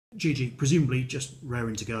Gigi, presumably just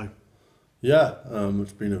raring to go. Yeah,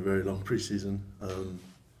 it's been a very long pre-season.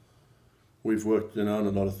 We've worked, on a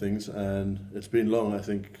lot of things, and it's been long. I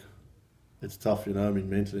think it's tough,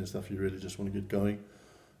 mentally and stuff. You really just want to get going,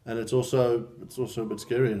 and it's also a bit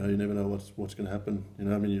scary. You never know what's going to happen.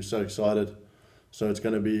 You're so excited, so it's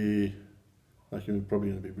going to be like you're probably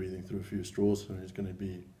going to be breathing through a few straws. It's going to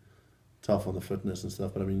be tough on the fitness and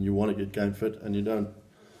stuff. But you want to get game fit, and you don't.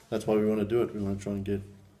 That's why we want to do it. We want to try and get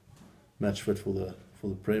match fit for the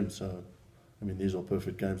Prem. So, these are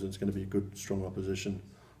perfect games, and it's going to be a good, strong opposition.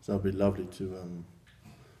 So it'll be lovely to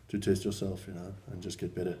test yourself, and just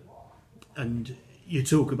get better. And you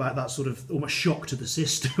talk about that sort of almost shock to the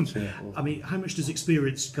system. Yeah, how much does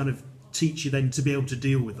experience kind of teach you then to be able to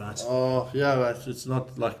deal with that? Oh, yeah, it's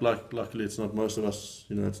not luckily it's not most of us.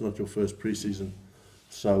 It's not your first pre-season,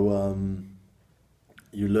 so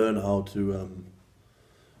you learn how to.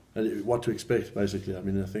 What to expect, basically. I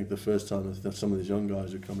think the first time that some of these young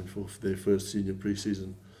guys are coming for their first senior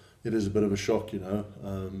pre-season, it is a bit of a shock,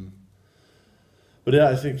 But yeah,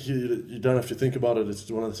 I think you don't have to think about it.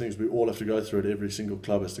 It's one of the things we all have to go through it. Every single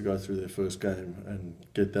club has to go through their first game and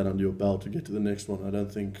get that under your belt to get to the next one. I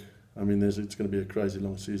don't think, it's going to be a crazy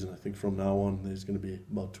long season. I think from now on there's going to be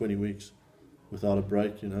about 20 weeks without a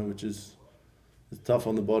break, which is it's tough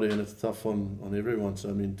on the body and it's tough on everyone.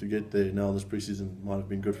 So to get there now, this pre-season might have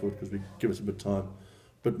been good for it because we give us a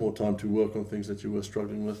bit more time to work on things that you were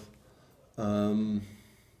struggling with, and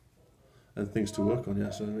things to work on. Yeah,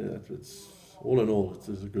 so yeah, it's all in all, it's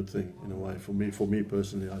a good thing in a way for me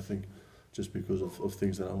personally. I think just because of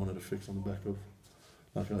things that I wanted to fix on the back of,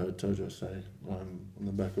 like I heard Tojo say, on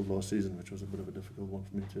the back of last season, which was a bit of a difficult one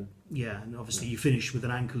for me too. Yeah, and obviously you finished with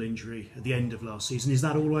an ankle injury at the end of last season. Is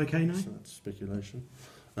that all okay now? So that's speculation.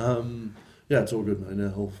 Yeah, it's all good, man.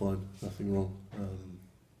 Yeah, all fine. Nothing wrong.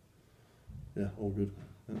 Yeah, all good.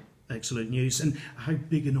 Yeah. Excellent news. And how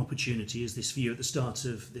big an opportunity is this for you at the start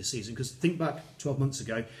of this season? Because think back 12 months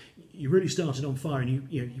ago, you really started on fire,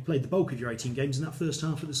 and you played the bulk of your 18 games in that first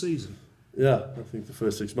half of the season. Yeah, I think the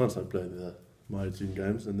first 6 months I played my 18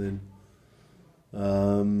 games, and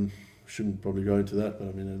then shouldn't probably go into that,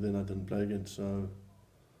 but then I didn't play again, so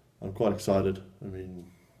I'm quite excited. I'm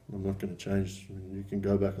not going to change. You can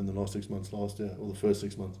go back on the last 6 months last year, or the first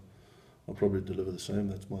 6 months. I'll probably deliver the same.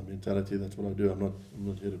 That's my mentality. That's what I do. I'm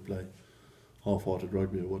not here to play half-hearted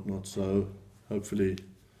rugby or whatnot. So hopefully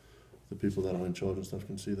the people that are in charge and stuff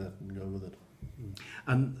can see that and go with it.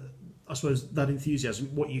 And I suppose that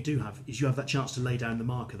enthusiasm, what you do have is you have that chance to lay down the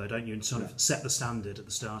marker, though, don't you, and sort of set the standard at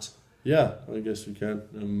the start. Yeah, I guess we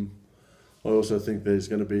can. I also think there's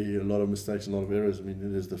going to be a lot of mistakes, a lot of errors. It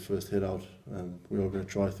is the first head out. We are going to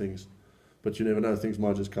try things, but you never know. Things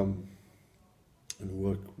might just come and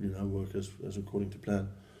work as according to plan.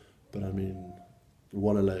 But we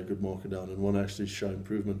want to lay a good marker down and want to actually show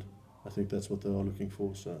improvement. I think that's what they are looking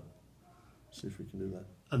for. So see if we can do that.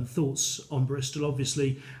 And thoughts on Bristol?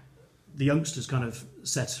 Obviously, the youngsters kind of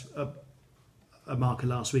set a marker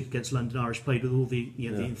last week against London Irish, played with all the the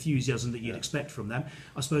enthusiasm that you'd expect from them.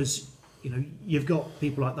 I suppose you've got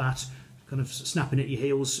people like that kind of snapping at your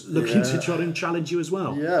heels, looking to try and challenge you as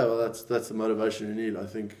well. Yeah, well, that's the motivation you need. I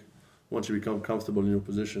think once you become comfortable in your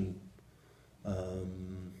position,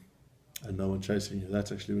 and no one chasing you,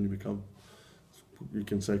 that's actually when you become, you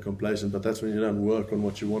can say, complacent, but that's when you don't work on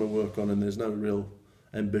what you want to work on, and there's no real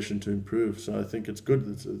ambition to improve. So I think it's good.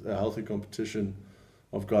 It's a healthy competition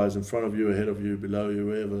of guys in front of you, ahead of you, below you,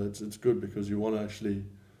 wherever. It's good because you want to actually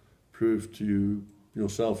prove to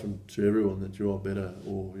yourself and to everyone that you are better,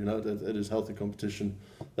 or that it is healthy competition.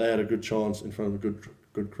 They had a good chance in front of a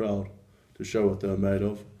good crowd to show what they were made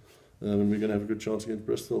of, and we're going to have a good chance against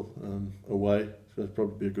Bristol away. So it'll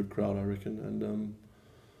probably be a good crowd, I reckon, and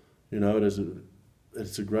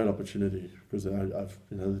it's a great opportunity because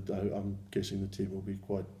I'm guessing the team will be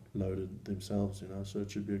quite loaded themselves, so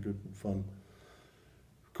it should be a good and fun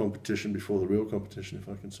competition before the real competition, if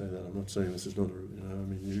I can say that. I'm not saying this is not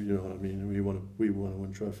you know what I mean. We want to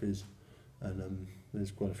win trophies, and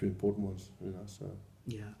there's quite a few important ones, so.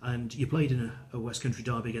 Yeah, and you played in a West Country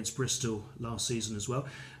derby against Bristol last season as well.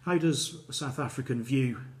 How does a South African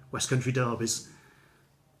view West Country derbies?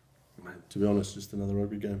 To be honest, just another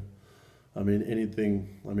rugby game.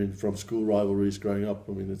 From school rivalries growing up,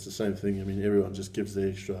 it's the same thing. Everyone just gives the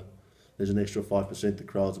extra. There's an extra 5%, the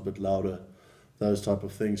crowd's a bit louder, those type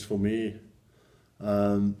of things. For me,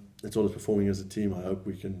 it's all performing as a team. I hope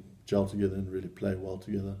we can gel together and really play well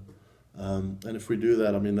together. And if we do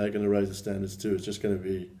that, they're going to raise the standards too. It's just going to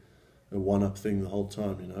be a one-up thing the whole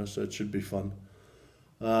time, so it should be fun.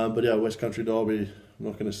 But yeah, West Country derby, I'm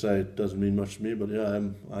not going to say it doesn't mean much to me, but yeah,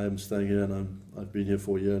 I am staying here, and I've been here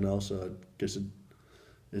for a year now, so I guess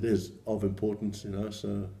it is of importance, you know.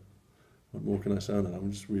 So what more can I say on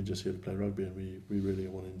it? We're just here to play rugby, and we really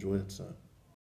want to enjoy it. So.